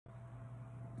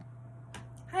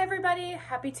everybody,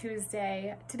 happy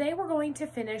Tuesday. Today we're going to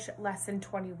finish lesson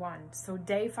 21. So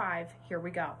day 5, here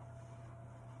we go.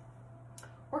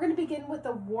 We're going to begin with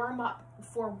the warm up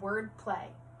for word play.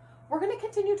 We're going to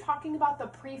continue talking about the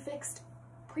prefix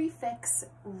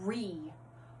re,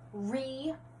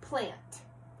 replant,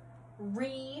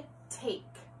 retake,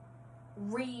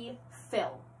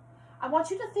 refill. I want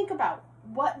you to think about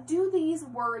what do these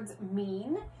words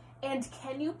mean and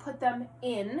can you put them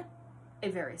in a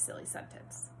very silly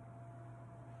sentence.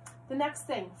 The next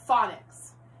thing,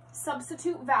 phonics.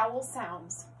 Substitute vowel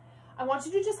sounds. I want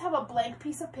you to just have a blank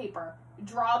piece of paper.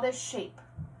 Draw this shape.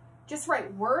 Just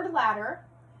write word ladder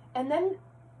and then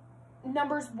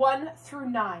numbers 1 through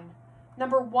 9.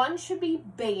 Number 1 should be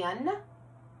ban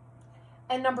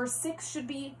and number 6 should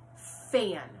be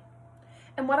fan.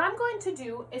 And what I'm going to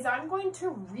do is I'm going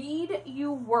to read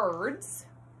you words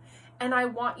and I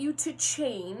want you to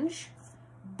change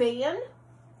ban.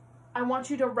 I want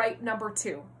you to write number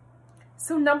 2.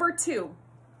 So number 2,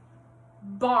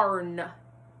 barn.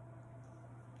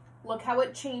 Look how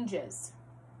it changes.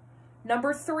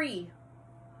 Number 3,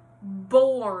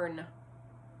 born.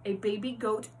 A baby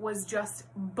goat was just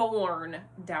born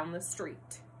down the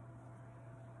street.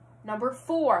 Number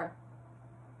 4,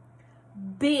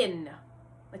 bin.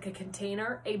 Like a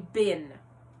container, a bin.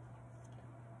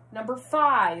 Number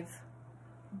 5,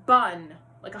 bun.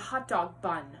 Like a hot dog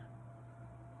bun.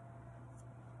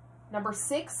 Number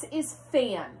 6 is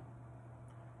fan.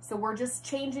 So we're just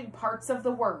changing parts of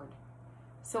the word.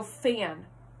 So fan.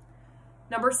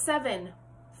 Number 7,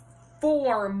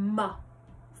 form.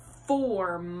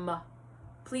 Form.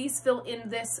 Please fill in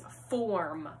this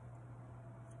form.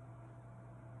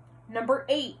 Number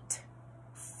 8,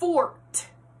 fort.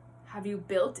 Have you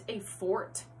built a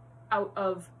fort out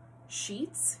of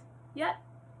sheets yet?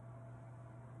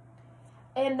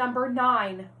 And number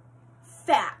 9,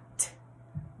 fat.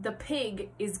 The pig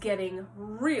is getting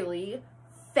really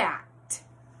fat.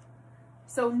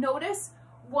 So notice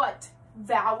what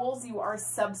vowels you are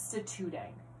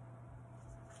substituting.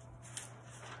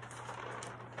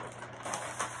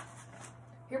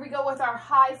 Here we go with our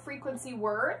high frequency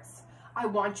words. I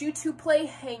want you to play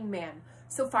hangman.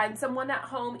 So find someone at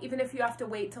home, even if you have to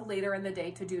wait till later in the day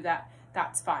to do that,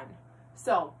 that's fine.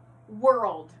 So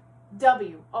world,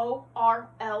 W-O-R-L-D,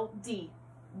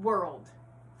 world.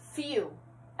 Few,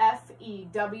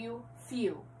 F-E-W,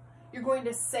 few. You're going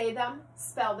to say them,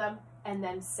 spell them, and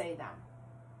then say them.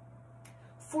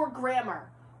 For grammar,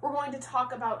 we're going to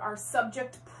talk about our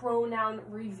subject pronoun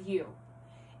review.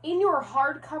 In your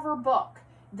hardcover book,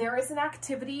 there is an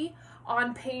activity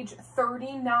on page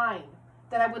 39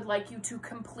 that I would like you to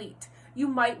complete. You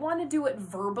might want to do it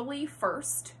verbally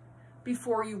first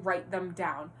before you write them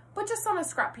down, but just on a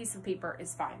scrap piece of paper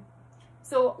is fine.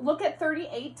 So look at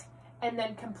 38 and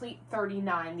then complete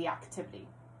 39, the activity.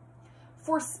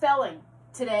 For spelling,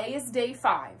 today is day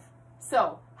 5,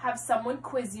 so have someone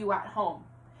quiz you at home.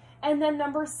 And then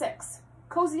number 6,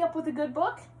 cozy up with a good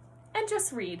book and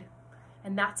just read.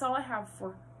 And that's all I have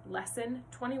for lesson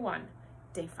 21,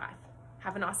 day 5.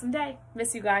 Have an awesome day.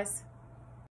 Miss you guys.